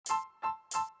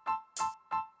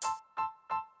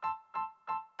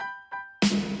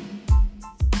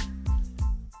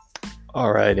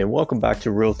All right, and welcome back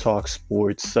to Real Talk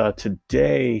Sports.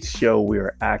 Today's show, we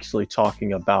are actually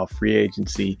talking about free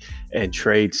agency and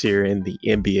trades here in the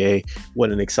NBA.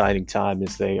 What an exciting time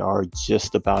as they are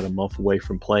just about a month away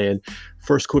from playing.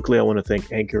 First, quickly, I want to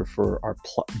thank Anchor for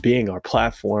being our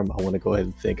platform. I want to go ahead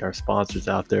and thank our sponsors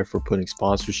out there for putting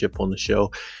sponsorship on the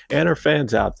show and our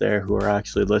fans out there who are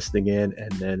actually listening in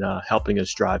and then helping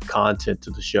us drive content to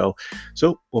the show.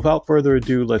 So, without further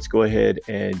ado, let's go ahead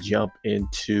and jump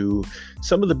into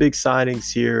some of the big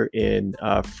signings here in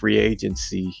free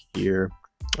agency here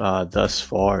thus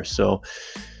far. So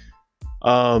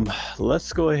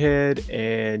let's go ahead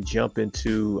and jump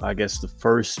into, I guess, the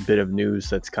first bit of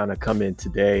news that's kind of come in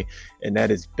today, and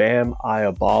that is Bam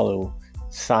Adebayo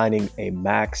signing a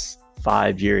max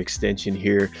 5-year extension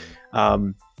here.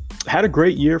 Had a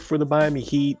great year for the Miami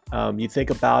Heat. You think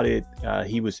about it,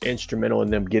 he was instrumental in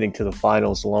them getting to the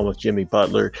finals along with Jimmy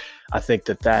Butler. I think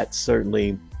that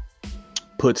certainly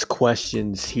puts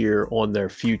questions here on their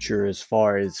future as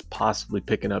far as possibly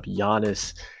picking up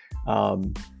Giannis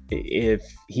if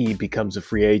he becomes a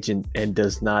free agent and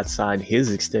does not sign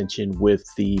his extension with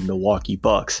the Milwaukee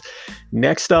Bucks.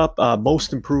 Next up,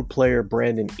 most improved player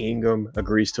Brandon Ingram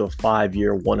agrees to a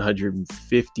 5-year,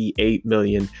 $158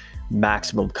 million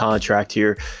maximum contract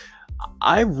here.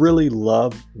 I really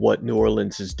love what New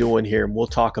Orleans is doing here, and we'll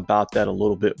talk about that a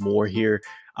little bit more here.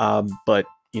 But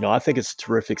I think it's a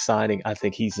terrific signing. I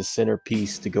think he's a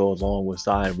centerpiece to go along with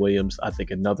Zion Williams. I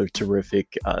think another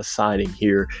terrific signing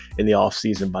here in the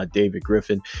offseason by David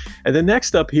Griffin. And then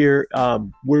next up here,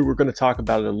 we're going to talk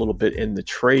about it a little bit in the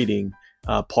trading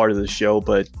part of the show,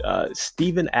 but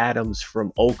Steven Adams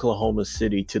from Oklahoma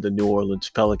City to the New Orleans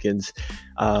Pelicans.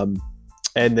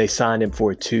 And they signed him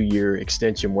for a 2-year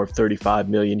extension worth $35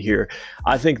 million here.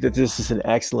 I think that this is an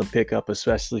excellent pickup,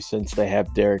 especially since they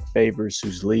have Derek Favors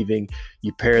who's leaving.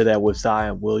 You pair that with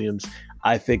Zion Williams.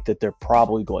 I think that they're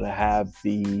probably going to have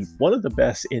one of the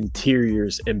best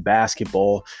interiors in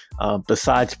basketball,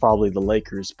 besides probably the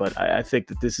Lakers. But I think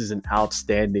that this is an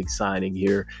outstanding signing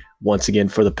here once again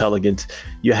for the Pelicans.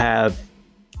 You have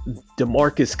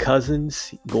DeMarcus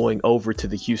Cousins going over to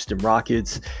the Houston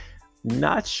Rockets.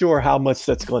 Not sure how much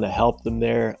that's going to help them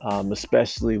there,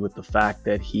 especially with the fact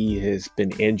that he has been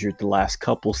injured the last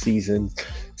couple seasons.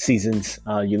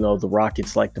 The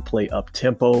Rockets like to play up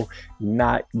tempo.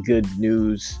 Not good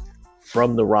news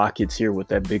from the Rockets here with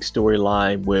that big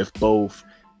storyline with both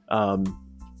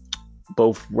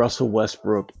Russell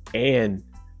Westbrook and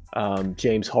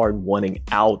James Harden wanting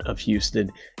out of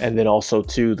Houston, and then also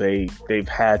too they've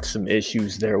had some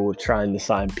issues there with trying to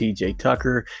sign PJ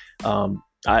Tucker.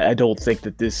 I don't think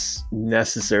that this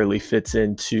necessarily fits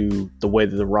into the way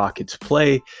that the Rockets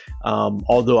play,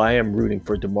 although I am rooting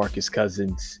for DeMarcus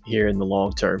Cousins here in the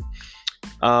long term.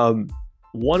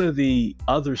 One of the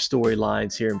other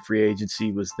storylines here in free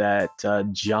agency was that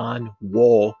John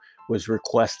Wall was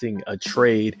requesting a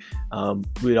trade.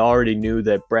 We already knew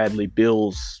that Bradley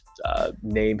Beal's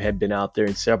name had been out there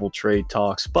in several trade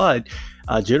talks, but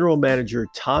general manager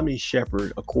Tommy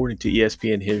Shepard, according to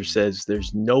ESPN here, says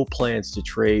there's no plans to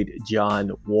trade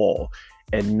John Wall,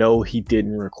 and no, he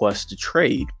didn't request a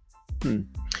trade.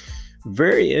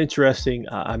 Very interesting.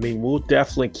 We'll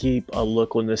definitely keep a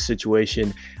look on this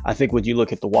situation. I think when you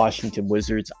look at the Washington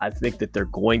Wizards, I think that they're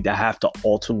going to have to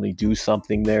ultimately do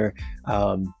something there.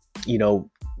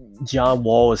 John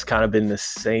Wall is kind of in the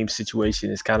same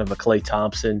situation as kind of a Klay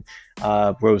Thompson,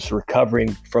 was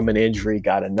recovering from an injury,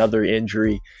 got another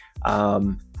injury. I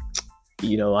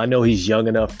know he's young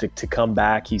enough to come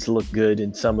back. He's looked good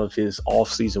in some of his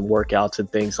off-season workouts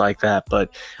and things like that.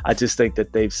 But I just think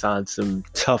that they've signed some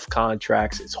tough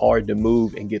contracts. It's hard to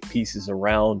move and get pieces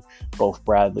around both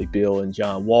Bradley Beal and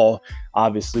John Wall.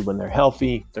 Obviously, when they're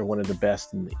healthy, they're one of the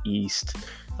best in the East.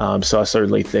 So I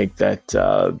certainly think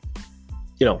that,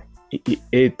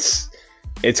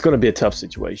 it's going to be a tough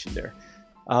situation there.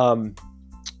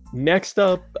 Next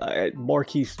up,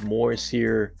 Marquise Morris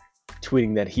here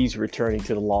tweeting that he's returning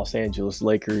to the Los Angeles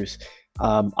Lakers.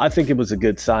 I think it was a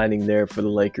good signing there for the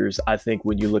Lakers. I think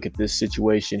when you look at this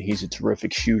situation, he's a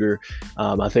terrific shooter.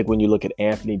 I think when you look at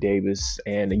Anthony Davis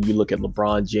and you look at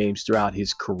LeBron James throughout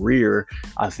his career,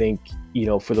 I think,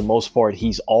 for the most part,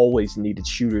 he's always needed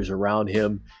shooters around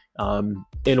him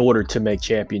in order to make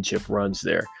championship runs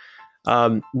there.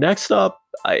 Next up,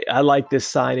 I like this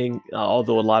signing,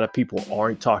 although a lot of people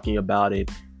aren't talking about it,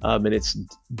 and it's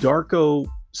Darko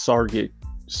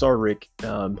Saric,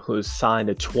 who has signed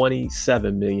a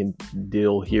 $27 million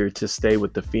deal here to stay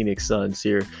with the Phoenix Suns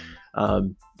here.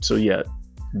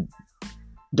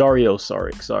 Dario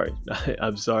Saric, sorry.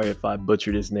 I'm sorry if I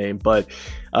butchered his name. But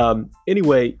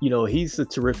anyway, he's a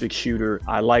terrific shooter.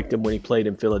 I liked him when he played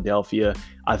in Philadelphia.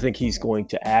 I think he's going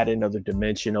to add another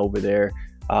dimension over there,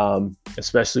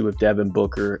 especially with Devin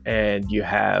Booker. And you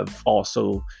have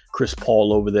also Chris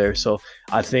Paul over there. So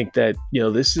I think that,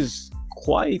 this is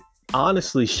quite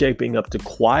honestly shaping up to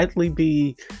quietly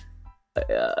be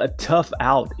a tough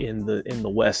out in the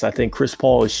West. I think Chris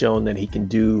Paul has shown that he can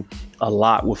do a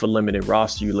lot with a limited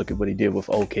roster. You look at what he did with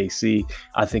OKC.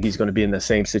 I think he's going to be in the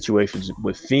same situation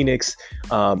with Phoenix,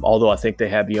 although I think they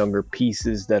have younger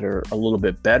pieces that are a little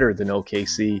bit better than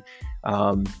OKC.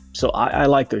 So I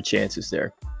like their chances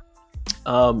there.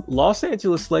 Los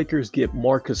Angeles Lakers get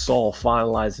Marc Gasol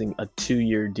finalizing a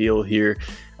 2-year deal here,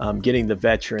 getting the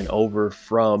veteran over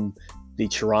from the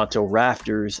Toronto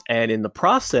Raptors, and in the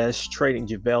process trading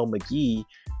JaVale McGee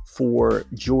for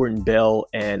Jordan Bell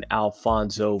and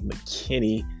Alfonso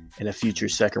McKinney and a future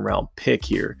second-round pick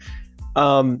here.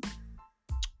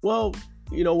 Well,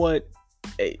 you know what?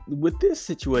 With this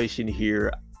situation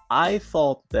here, I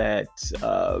thought that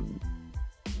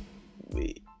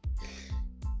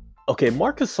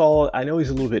Marc Gasol, I know he's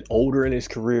a little bit older in his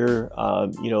career.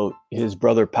 His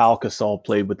brother Pau Gasol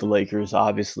played with the Lakers,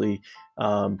 obviously,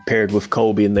 paired with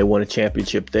Kobe, and they won a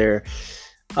championship there.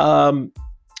 I'm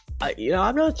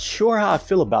not sure how I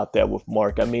feel about that with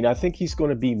Marc. I mean, I think he's going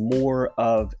to be more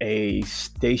of a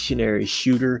stationary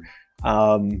shooter.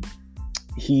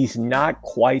 He's not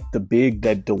quite the big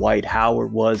that Dwight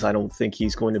Howard was. I don't think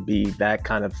he's going to be that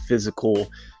kind of physical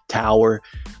tower,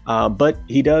 but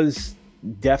he does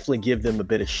definitely give them a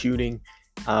bit of shooting.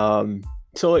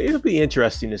 So it'll be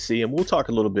interesting to see, and we'll talk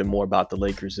a little bit more about the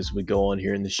Lakers as we go on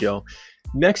here in the show.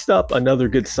 Next up, another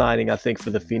good signing, I think,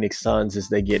 for the Phoenix Suns is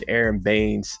they get Aaron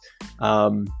Baines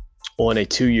on a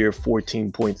 2-year,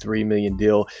 $14.3 million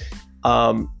deal.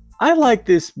 I like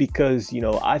this because,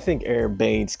 I think Aaron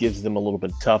Baines gives them a little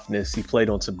bit of toughness. He played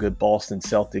on some good Boston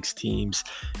Celtics teams,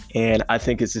 and I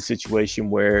think it's a situation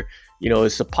where,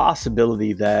 it's a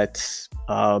possibility that,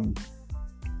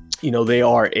 they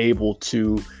are able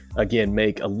to, again,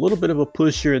 make a little bit of a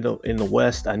push here in the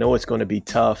West. I know it's going to be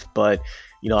tough, but,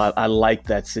 I like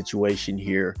that situation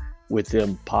here with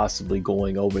them possibly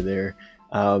going over there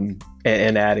and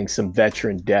adding some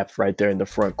veteran depth right there in the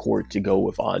front court to go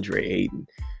with Andre Ayton.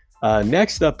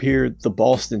 Next up here, the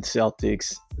Boston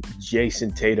Celtics.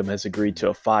 Jason Tatum has agreed to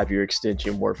a 5-year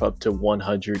extension worth up to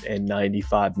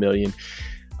 $195 million.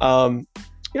 I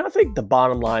think the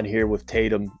bottom line here with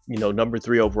Tatum, number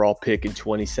 3 overall pick in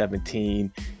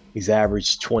 2017, he's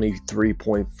averaged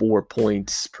 23.4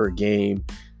 points per game.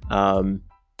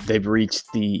 They've reached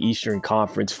the Eastern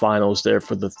Conference Finals there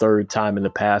for the 3rd time in the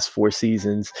past 4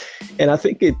 seasons. And I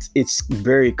think it's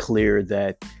very clear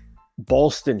that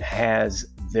Boston has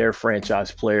their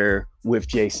franchise player with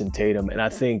Jason Tatum. And I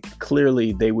think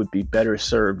clearly they would be better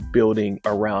served building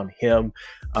around him.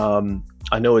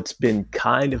 I know it's been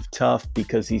kind of tough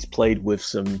because he's played with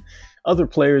some other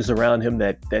players around him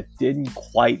that didn't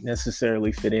quite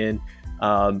necessarily fit in.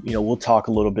 We'll talk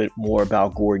a little bit more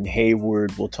about Gordon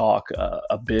Hayward. We'll talk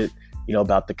a bit,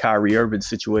 about the Kyrie Irving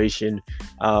situation.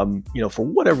 For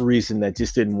whatever reason, that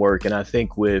just didn't work. And I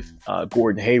think with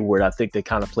Gordon Hayward, I think they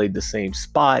kind of played the same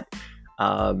spot.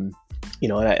 And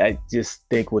I just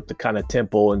think with the kind of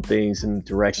tempo and things and the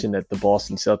direction that the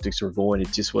Boston Celtics were going,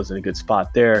 it just wasn't a good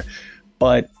spot there.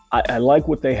 But I like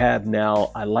what they have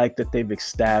now. I like that they've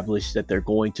established that they're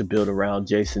going to build around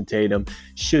Jason Tatum.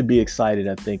 Should be excited,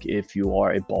 I think, if you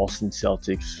are a Boston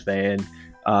Celtics fan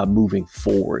moving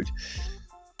forward.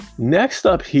 Next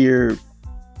up here,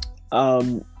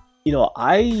 I'm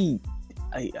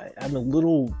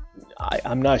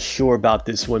not sure about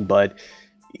this one, but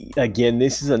again,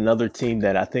 this is another team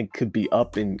that I think could be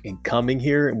up and coming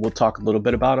here, and we'll talk a little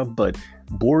bit about them. But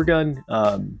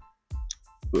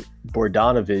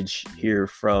Bogdanovic here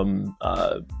from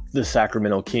the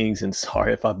Sacramento Kings, and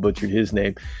sorry if I butchered his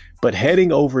name, but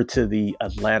heading over to the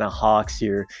Atlanta Hawks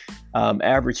here,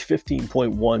 averaged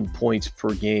 15.1 points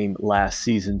per game last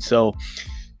season. So,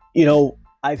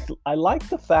 I like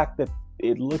the fact that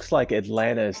it looks like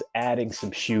Atlanta is adding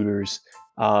some shooters.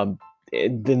 And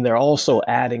then they're also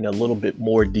adding a little bit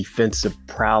more defensive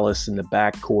prowess in the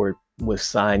backcourt with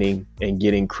signing and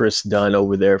getting Chris Dunn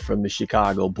over there from the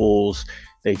Chicago Bulls.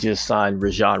 They just signed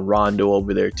Rajon Rondo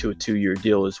over there to a 2-year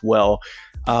deal as well.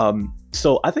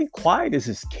 So I think quiet as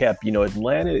is kept.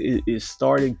 Atlanta is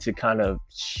starting to kind of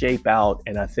shape out,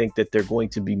 and I think that they're going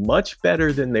to be much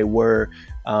better than they were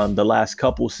the last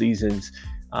couple seasons.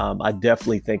 I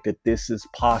definitely think that this is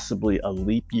possibly a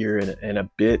leap year and a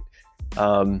bit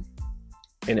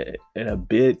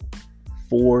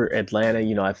for Atlanta.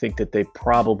 I think that they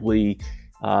probably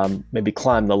maybe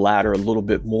climb the ladder a little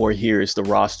bit more here as the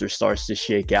roster starts to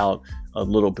shake out a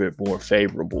little bit more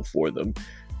favorable for them.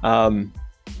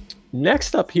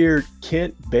 Next up here,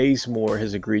 Kent Bazemore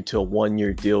has agreed to a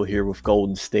 1-year deal here with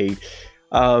Golden State.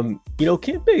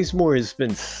 Kent Bazemore has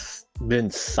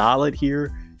been solid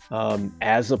here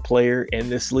as a player in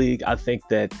this league. I think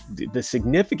that the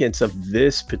significance of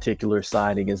this particular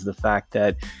signing is the fact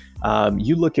that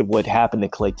you look at what happened to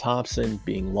Klay Thompson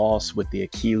being lost with the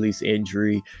Achilles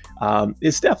injury.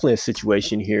 It's definitely a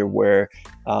situation here where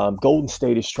Golden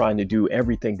State is trying to do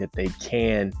everything that they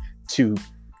can to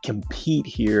compete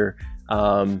here,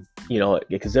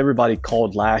 because everybody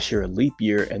called last year a leap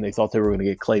year and they thought they were going to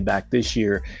get Klay back this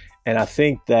year. And I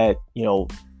think that,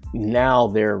 now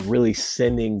they're really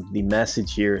sending the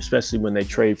message here, especially when they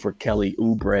trade for Kelly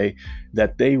Oubre,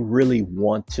 that they really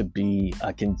want to be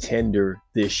a contender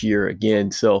this year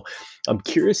again. So I'm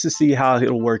curious to see how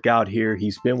it'll work out here.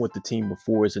 He's been with the team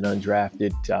before as an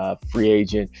undrafted free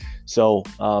agent. So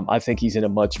I think he's in a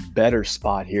much better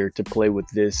spot here to play with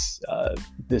this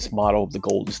model of the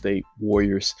Golden State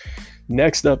Warriors.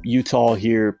 Next up, Utah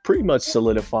here, pretty much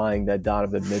solidifying that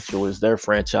Donovan Mitchell is their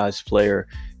franchise player.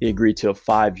 He agreed to a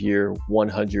 5-year,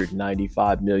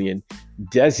 $195 million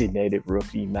designated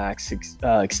rookie max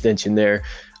extension there.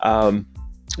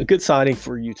 A good signing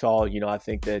for Utah. I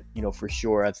think that, for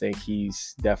sure, I think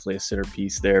he's definitely a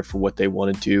centerpiece there for what they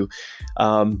want to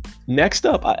do. Next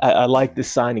up, I like this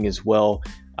signing as well.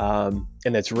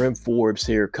 And that's Rim Forbes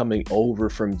here coming over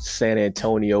from San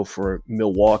Antonio for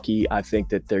Milwaukee. I think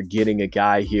that they're getting a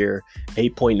guy here,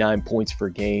 8.9 points per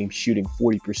game, shooting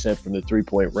 40% from the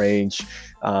three-point range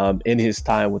in his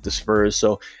time with the Spurs.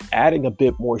 So adding a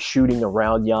bit more shooting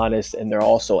around Giannis, and they're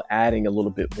also adding a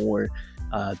little bit more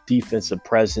defensive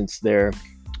presence there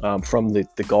from the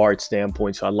guard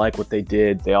standpoint. So I like what they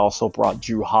did. They also brought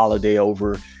Drew Holiday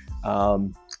over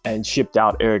and shipped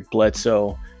out Eric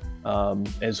Bledsoe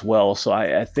as well. So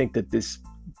I think that this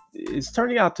is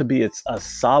turning out to be a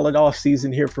solid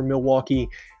offseason here for Milwaukee.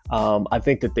 I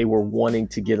think that they were wanting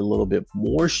to get a little bit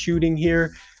more shooting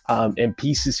here and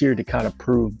pieces here to kind of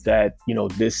prove that,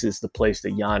 this is the place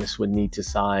that Giannis would need to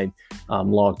sign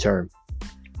long term.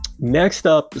 Next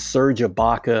up, Serge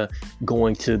Ibaka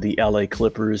going to the LA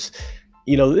Clippers.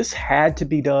 This had to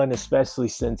be done, especially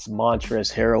since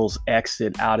Montrezl Harrell's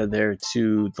exit out of there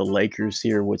to the Lakers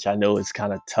here, which I know is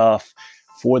kind of tough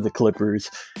for the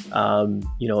Clippers. And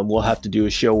we'll have to do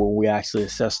a show where we actually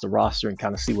assess the roster and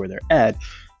kind of see where they're at.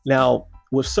 Now,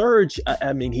 with Serge,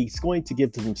 I mean, he's going to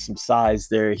give them some size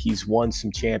there. He's won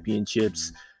some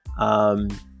championships.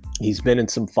 He's been in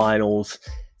some finals.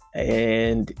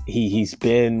 And he's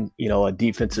been, a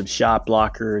defensive shot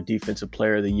blocker, defensive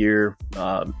player of the year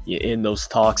in those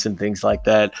talks and things like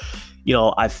that.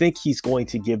 I think he's going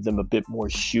to give them a bit more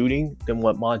shooting than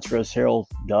what Montrezl Harrell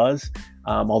does.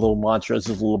 Although Montrezl is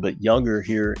a little bit younger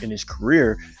here in his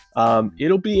career,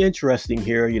 it'll be interesting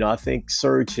here. I think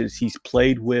Serge he's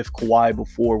played with Kawhi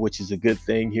before, which is a good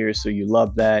thing here. So you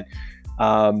love that.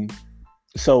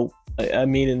 So, I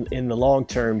mean, in the long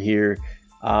term here,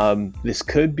 this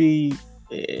could be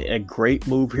a great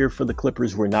move here for the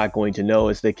Clippers. We're not going to know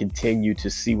as they continue to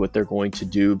see what they're going to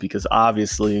do, because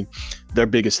obviously their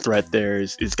biggest threat there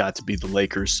is got to be the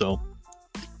Lakers. So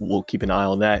we'll keep an eye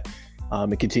on that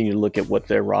and continue to look at what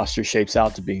their roster shapes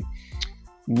out to be.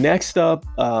 Next up,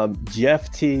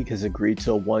 Jeff Teague has agreed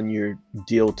to a 1-year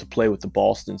deal to play with the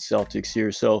Boston Celtics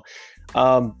here. So,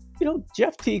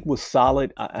 Jeff Teague was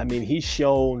solid. I mean, he's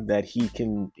shown that he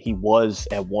was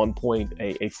at one point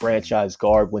a franchise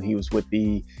guard when he was with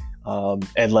the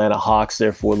Atlanta Hawks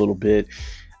there for a little bit.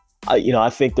 I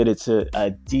think that it's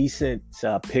a decent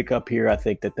pickup here. I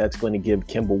think that that's going to give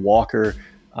Kemba Walker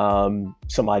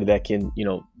somebody that can,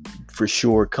 for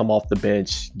sure come off the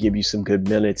bench, give you some good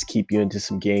minutes, keep you into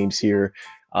some games here.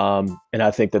 And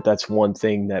I think that that's one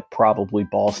thing that probably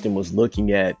Boston was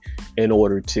looking at in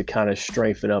order to kind of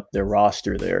strengthen up their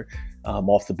roster there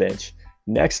off the bench.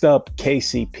 Next up,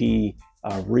 KCP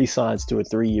re-signs to a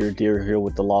 3-year deal here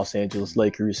with the Los Angeles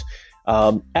Lakers.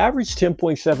 Averaged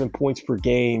 10.7 points per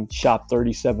game, shot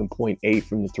 37.8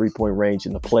 from the three-point range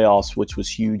in the playoffs, which was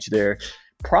huge there.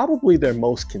 Probably their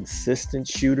most consistent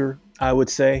shooter, I would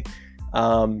say.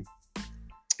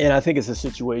 And I think it's a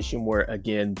situation where,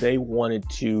 again, they wanted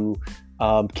to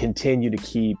continue to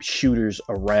keep shooters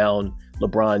around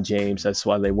LeBron James. That's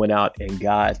why they went out and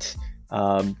got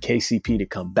KCP to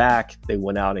come back. They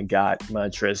went out and got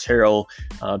Montrezl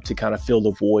Harrell to kind of fill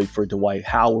the void for Dwight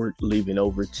Howard, leaving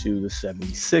over to the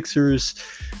 76ers.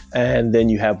 And then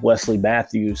you have Wesley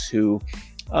Matthews, who,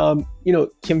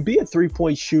 can be a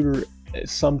three-point shooter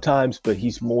sometimes, but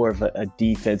he's more of a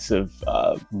defensive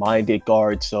minded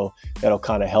guard. So that'll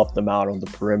kind of help them out on the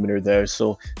perimeter there.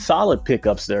 So solid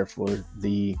pickups there for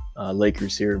the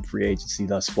Lakers here in free agency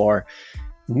thus far.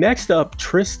 Next up,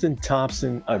 Tristan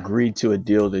Thompson agreed to a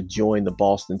deal to join the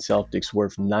Boston Celtics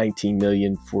worth $19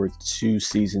 million for 2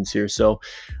 seasons here. So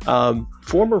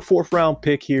former 4th round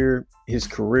pick here. His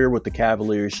career with the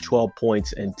Cavaliers, 12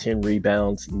 points and 10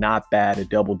 rebounds. Not bad, a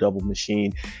double-double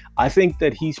machine. I think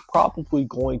that he's probably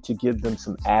going to give them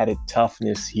some added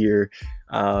toughness here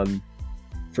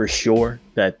for sure,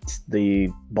 that the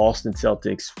Boston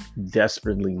Celtics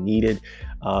desperately needed.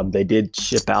 They did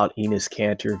ship out Enes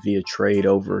Kanter via trade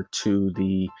over to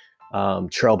the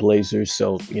Trailblazers,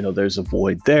 so, there's a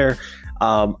void there.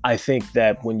 I think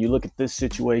that when you look at this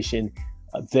situation,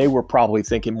 they were probably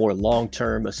thinking more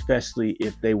long-term, especially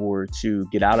if they were to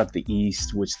get out of the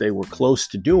East, which they were close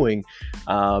to doing.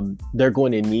 They're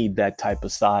going to need that type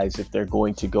of size if they're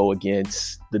going to go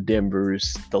against the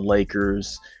Denvers, the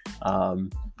Lakers,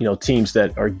 teams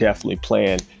that are definitely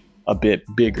playing a bit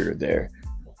bigger there.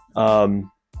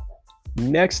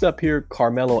 Next up here,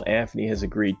 Carmelo Anthony has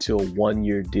agreed to a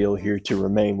 1-year deal here to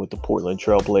remain with the Portland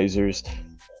Trailblazers.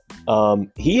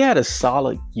 He had a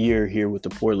solid year here with the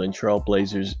Portland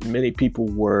Trailblazers. Many people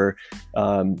were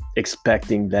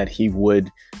expecting that he would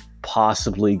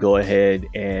possibly go ahead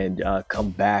and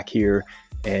come back here,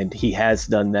 and he has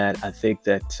done that. I think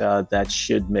that that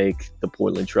should make the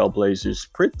Portland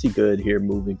Trailblazers pretty good here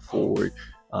moving forward,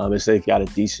 as they've got a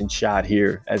decent shot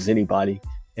here as anybody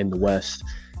in the West.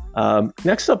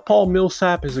 Next up, Paul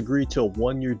Millsap has agreed to a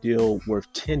 1-year deal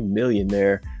worth $10 million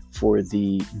there for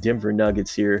the Denver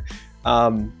Nuggets here.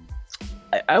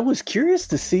 I was curious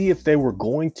to see if they were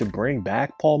going to bring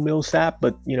back Paul Millsap,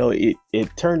 but it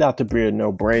turned out to be a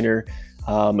no-brainer,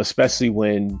 especially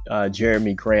when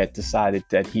Jeremy Grant decided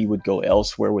that he would go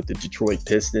elsewhere with the Detroit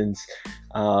Pistons.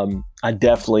 I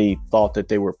definitely thought that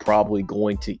they were probably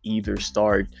going to either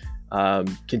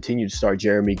continue to start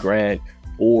Jeremy Grant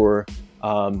or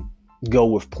go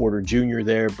with Porter Jr.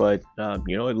 there, but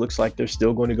it looks like they're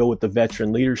still going to go with the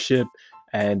veteran leadership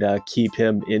and keep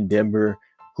him in Denver,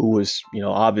 who was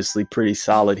obviously pretty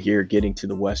solid here, getting to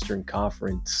the Western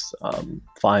Conference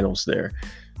Finals there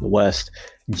in the West.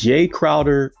 Jay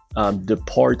Crowder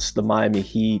departs the Miami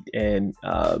Heat and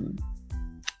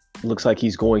looks like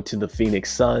he's going to the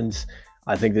Phoenix Suns.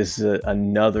 I think this is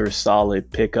another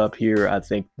solid pickup here. I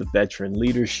think the veteran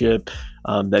leadership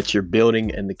that you're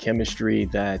building and the chemistry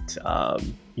that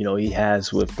he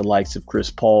has with the likes of Chris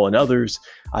Paul and others,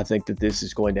 I think that this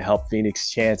is going to help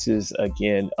Phoenix chances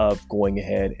again of going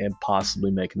ahead and possibly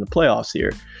making the playoffs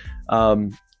here.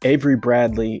 Avery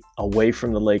Bradley away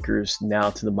from the Lakers,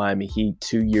 now to the Miami Heat,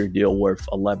 2-year deal worth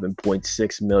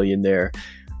 $11.6 million there.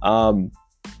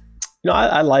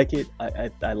 I like it.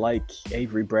 I like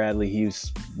Avery Bradley.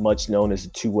 He's much known as a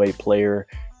two-way player.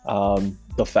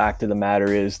 The fact of the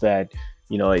matter is that,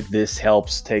 this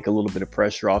helps take a little bit of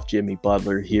pressure off Jimmy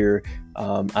Butler here.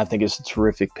 I think it's a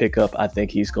terrific pickup. I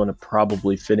think he's going to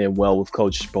probably fit in well with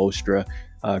Coach Spoelstra.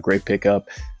 Great pickup.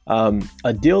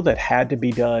 A deal that had to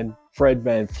be done. Fred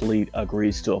VanVleet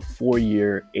agrees to a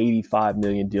 4-year, $85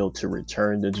 million deal to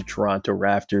return to the Toronto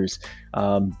Raptors.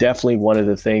 Definitely one of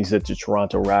the things that the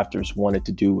Toronto Raptors wanted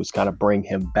to do was kind of bring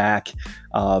him back.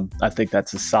 I think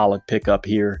that's a solid pickup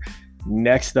here.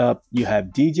 Next up, you have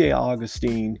DJ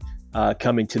Augustine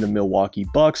coming to the Milwaukee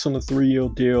Bucks on a 3-year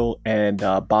deal, and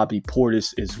Bobby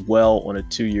Portis as well on a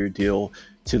 2-year deal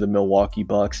to the Milwaukee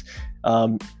Bucks.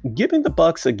 Giving the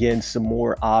Bucks again some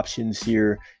more options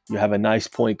here. You have a nice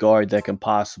point guard that can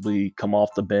possibly come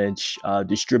off the bench,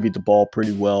 distribute the ball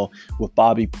pretty well. With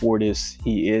Bobby Portis,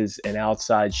 he is an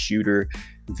outside shooter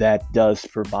that does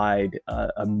provide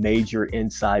a major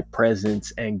inside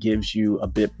presence and gives you a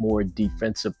bit more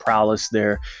defensive prowess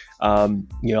there. I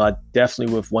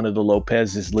definitely, with one of the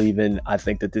Lopez's leaving, I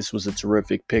think that this was a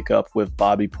terrific pickup with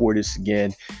Bobby Portis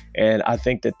again. And I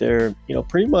think that they're,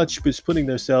 pretty much just putting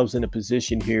themselves in a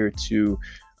position here to,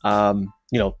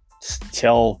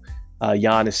 tell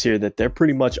Giannis here that they're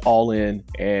pretty much all in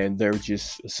and they're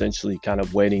just essentially kind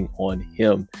of waiting on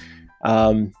him.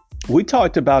 We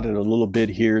talked about it a little bit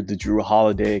here, the Jrue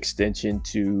Holiday extension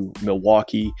to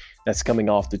Milwaukee that's coming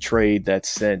off the trade that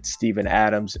sent Steven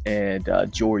Adams and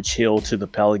George Hill to the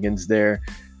Pelicans there.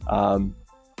 And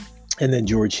then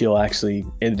George Hill actually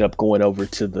ended up going over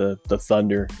to the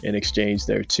Thunder in exchange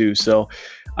there too. So,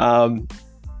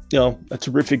 a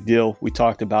terrific deal. We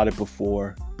talked about it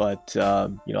before, but,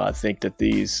 I think that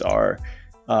these are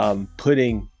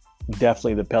putting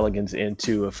definitely the Pelicans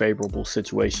into a favorable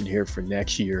situation here for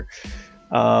next year.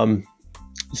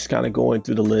 Just kind of going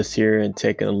through the list here and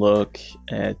taking a look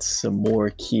at some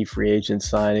more key free agent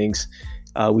signings.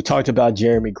 We talked about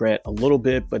Jeremy Grant a little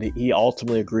bit, but he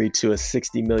ultimately agreed to a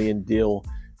 $60 million deal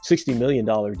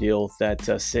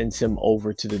that sends him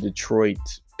over to the Detroit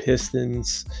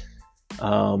Pistons.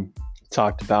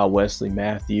 Talked about Wesley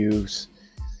Matthews.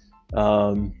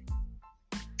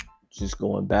 Just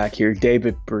going back here,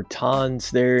 David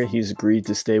Bertans there. He's agreed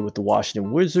to stay with the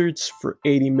Washington Wizards for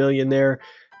 $80 million there.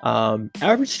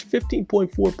 Averaged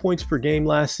 15.4 points per game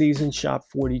last season, shot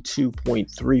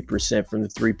 42.3% from the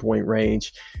three-point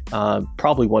range.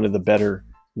 Probably one of the better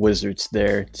Wizards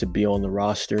there to be on the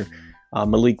roster.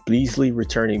 Malik Beasley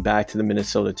returning back to the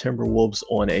Minnesota Timberwolves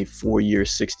on a 4-year,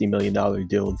 $60 million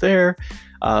deal there.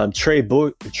 Trey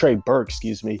Burke,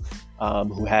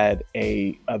 who had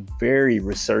a very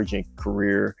resurgent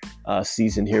career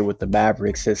season here with the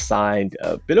Mavericks, has signed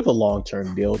a bit of a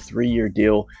long-term deal, 3-year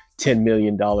deal, $10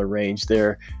 million range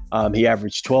there. He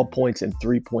averaged 12 points and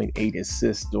 3.8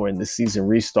 assists during the season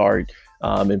restart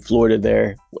in Florida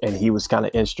there, and he was kind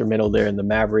of instrumental there in the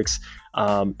Mavericks.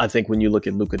 I think when you look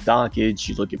at Luka Doncic,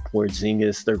 you look at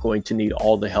Porzingis, they're going to need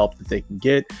all the help that they can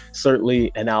get.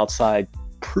 Certainly an outside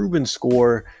proven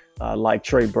scorer like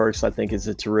Trey Burks, I think, is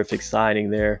a terrific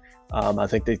signing there. I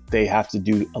think that they have to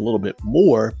do a little bit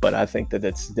more, but I think that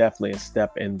it's definitely a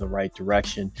step in the right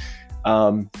direction.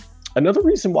 Another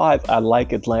reason why I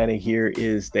like Atlanta here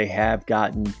is they have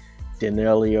gotten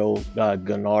Danilo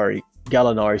Gallinari,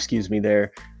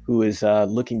 there, who is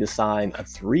looking to sign a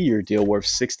 3-year deal worth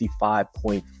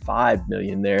 $65.5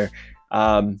 million there.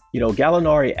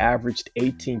 Gallinari averaged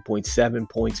 18.7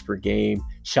 points per game,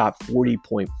 shot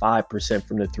 40.5%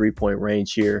 from the three-point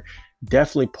range here.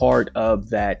 Definitely part of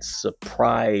that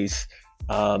surprise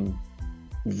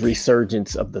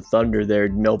resurgence of the Thunder there.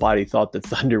 Nobody thought the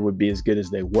Thunder would be as good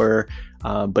as they were,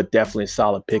 but definitely a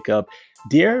solid pickup.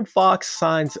 De'Aaron Fox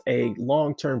signs a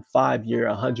long-term 5-year,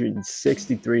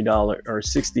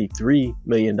 $63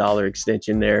 million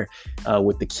extension there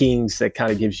with the Kings. That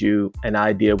kind of gives you an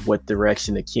idea of what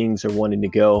direction the Kings are wanting to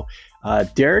go.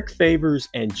 Derek Favors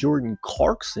and Jordan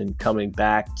Clarkson coming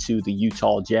back to the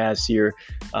Utah Jazz here.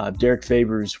 Derek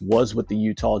Favors was with the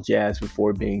Utah Jazz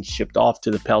before being shipped off to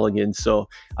the Pelicans, so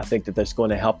I think that that's going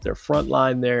to help their front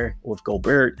line there with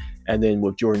Gobert. And then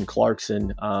with Jordan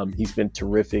Clarkson, he's been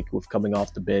terrific with coming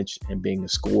off the bench and being a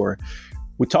scorer.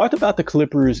 We talked about the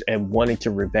Clippers and wanting to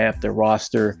revamp their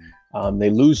roster. They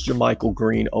lose JaMychal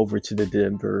Green over to the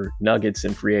Denver Nuggets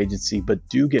in free agency, but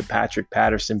do get Patrick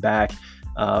Patterson back,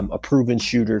 a proven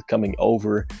shooter coming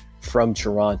over from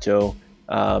Toronto.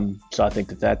 So I think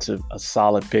that that's a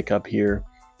solid pickup here.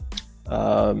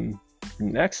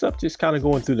 Next up, just kind of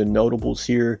going through the notables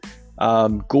here.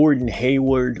 Gordon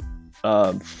Hayward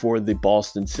for the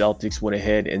Boston Celtics went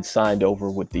ahead and signed over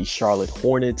with the Charlotte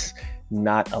Hornets.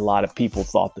 Not a lot of people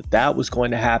thought that that was going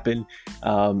to happen.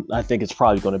 I think it's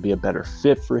probably going to be a better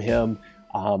fit for him.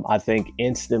 I think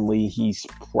instantly he's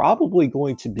probably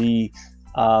going to be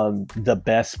the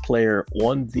best player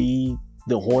on the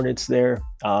Hornets there.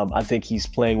 I think he's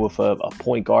playing with a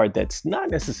point guard that's not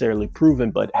necessarily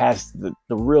proven, but has the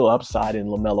real upside in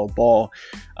LaMelo Ball.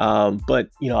 But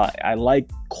I like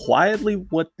quietly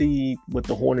what the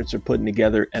Hornets are putting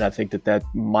together, and I think that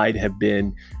might have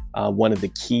been one of the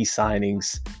key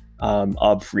signings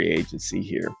of free agency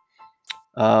here.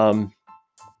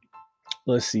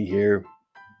 Let's see here.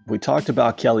 We talked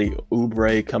about Kelly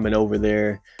Oubre coming over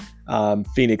there.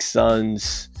 Phoenix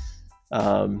Suns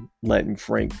letting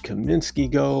Frank Kaminsky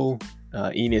go.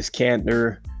 Enes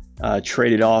Kanter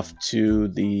traded off to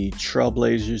the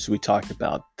Trailblazers. We talked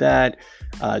about that.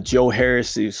 Joe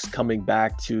Harris is coming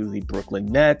back to the Brooklyn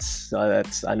Nets.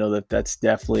 I know that's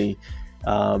definitely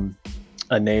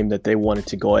a name that they wanted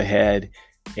to go ahead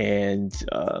and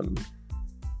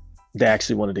they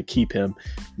actually wanted to keep him.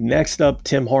 Next up,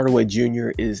 Tim Hardaway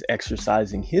Jr. is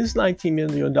exercising his $19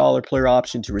 million player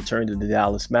option to return to the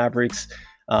Dallas Mavericks.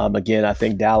 Again, I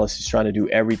think Dallas is trying to do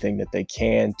everything that they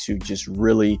can to just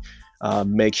really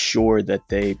make sure that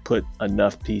they put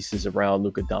enough pieces around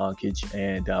Luka Doncic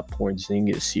and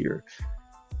Porzingis here.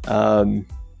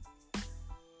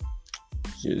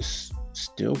 Just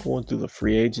still going through the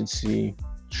free agency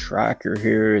tracker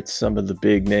here. It's some of the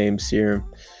big names here.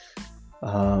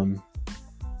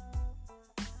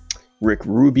 Rick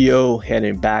Rubio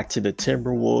heading back to the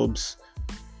Timberwolves.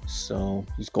 So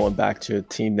he's going back to a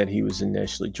team that he was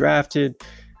initially drafted.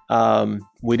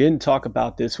 We didn't talk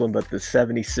about this one, but the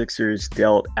 76ers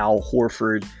dealt Al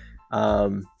Horford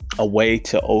a away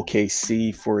to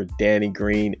OKC for Danny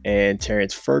Green and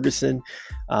Terrence Ferguson.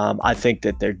 I think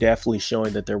that they're definitely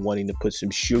showing that they're wanting to put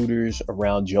some shooters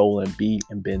around Joel Embiid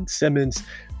and Ben Simmons,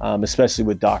 especially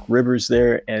with Doc Rivers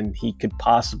there, and he could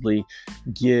possibly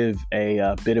give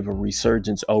a bit of a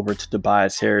resurgence over to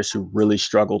Tobias Harris, who really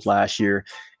struggled last year,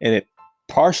 and it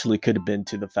partially could have been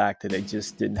to the fact that they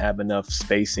just didn't have enough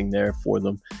spacing there for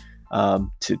them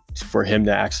for him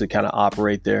to actually kind of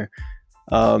operate there.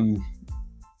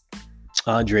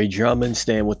 Andre Drummond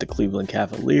staying with the Cleveland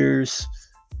Cavaliers,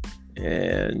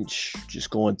 and just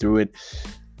going through it.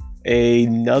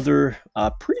 Another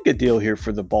pretty good deal here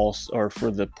for the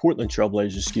Portland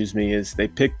Trailblazers, is they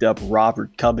picked up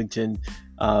Robert Covington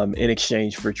in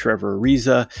exchange for Trevor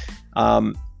Ariza.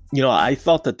 I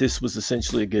thought that this was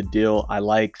essentially a good deal. I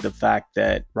like the fact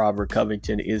that Robert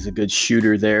Covington is a good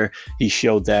shooter there. He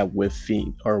showed that with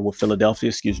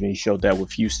Philadelphia, He showed that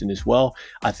with Houston as well.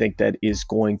 I think that is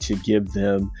going to give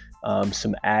them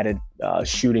some added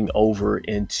shooting over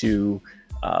into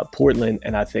Portland,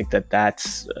 and I think that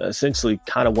that's essentially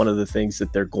kind of one of the things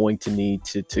that they're going to need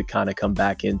to kind of come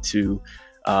back into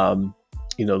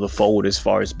the fold as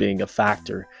far as being a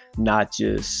factor, not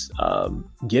just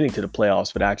getting to the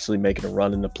playoffs, but actually making a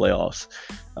run in the playoffs.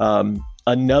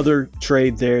 Another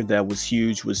trade there that was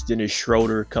huge was Dennis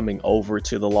Schroeder coming over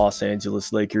to the Los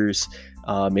Angeles Lakers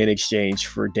in exchange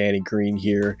for Danny Green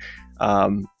here.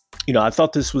 I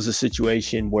thought this was a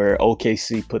situation where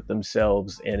OKC put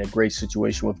themselves in a great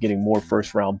situation with getting more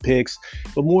first-round picks.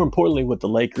 But more importantly, with the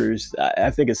Lakers,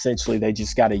 I think essentially they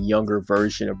just got a younger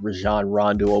version of Rajon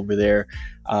Rondo over there.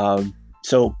 That's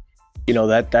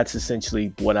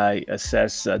essentially what I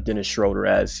assess Dennis Schroeder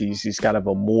as. He's kind of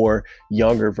a more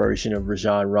younger version of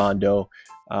Rajon Rondo,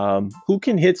 who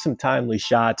can hit some timely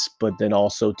shots, but then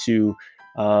also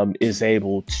is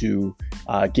able to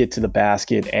get to the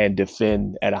basket and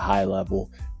defend at a high level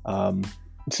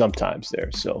sometimes there.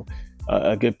 So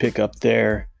a good pickup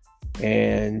there.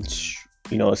 And,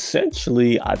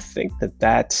 essentially, I think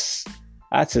that's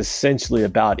essentially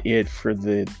about it for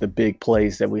the big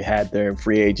plays that we had there in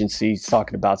free agency,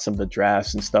 talking about some of the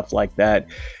drafts and stuff like that.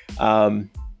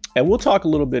 And we'll talk a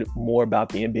little bit more about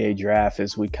the NBA draft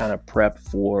as we kind of prep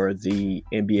for the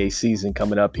NBA season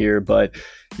coming up here. But,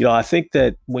 I think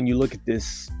that when you look at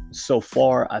this so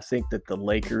far, I think that the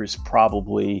Lakers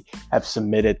probably have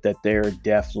submitted that they're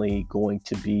definitely going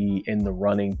to be in the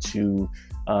running to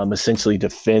essentially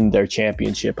defend their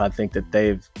championship. I think that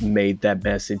they've made that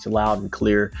message loud and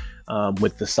clear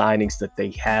with the signings that they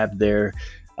have there.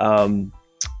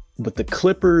 But the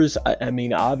Clippers,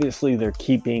 obviously they're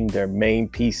keeping their main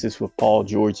pieces with Paul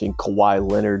George and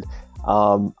Kawhi Leonard.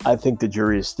 I think the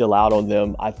jury is still out on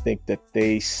them. I think that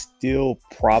they still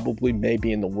probably may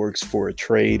be in the works for a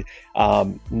trade.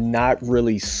 Not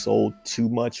really sold too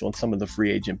much on some of the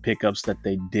free agent pickups that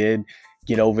they did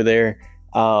get over there.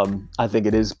 I think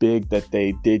it is big that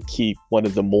they did keep one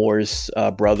of the Morris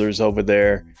brothers over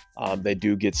there. They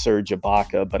do get Serge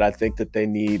Ibaka, but I think that they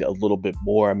need a little bit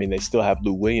more. They still have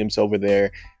Lou Williams over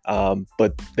there,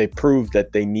 but they proved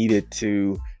that they needed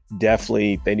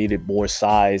more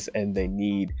size, and they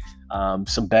need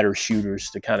some better shooters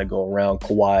to kind of go around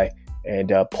Kawhi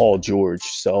and Paul George.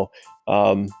 So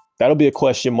that'll be a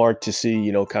question mark to see,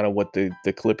 kind of what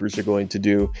the Clippers are going to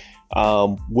do.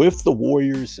 With the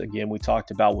Warriors, again, we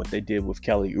talked about what they did with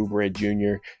Kelly Oubre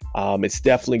Jr. It's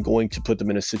definitely going to put them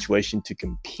in a situation to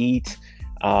compete.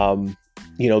 The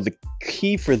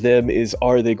key for them is,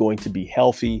 are they going to be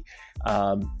healthy?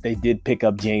 They did pick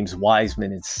up James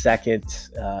Wiseman in second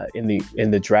in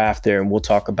the draft there, and we'll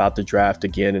talk about the draft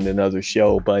again in another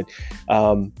show. But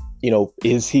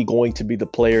is he going to be the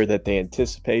player that they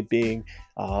anticipate being?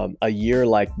 A year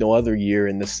like no other year,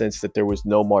 in the sense that there was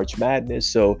no March Madness,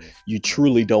 so you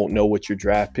truly don't know what your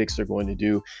draft picks are going to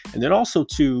do. And then also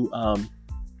too,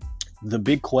 the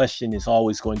big question is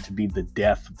always going to be the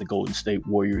depth of the Golden State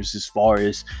Warriors, as far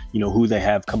as who they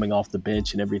have coming off the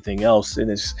bench and everything else. And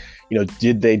it's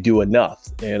did they do enough?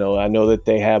 I know that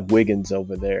they have Wiggins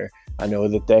over there. I know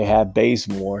that they have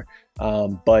Bazemore,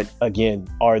 but again,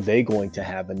 are they going to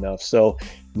have enough? So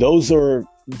those are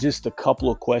just a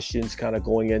couple of questions kind of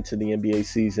going into the NBA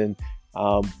season.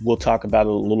 We'll talk about it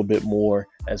a little bit more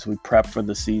as we prep for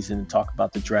the season and talk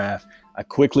about the draft. I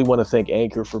quickly want to thank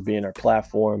Anchor for being our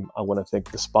platform. I want to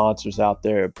thank the sponsors out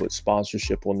there who put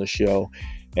sponsorship on the show.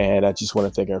 And I just want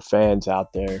to thank our fans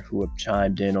out there who have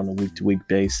chimed in on a week-to-week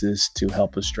basis to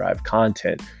help us drive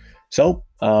content. So,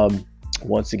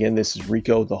 once again, this is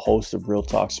Rico, the host of Real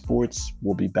Talk Sports.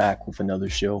 We'll be back with another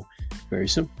show very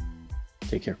soon.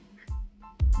 Take care.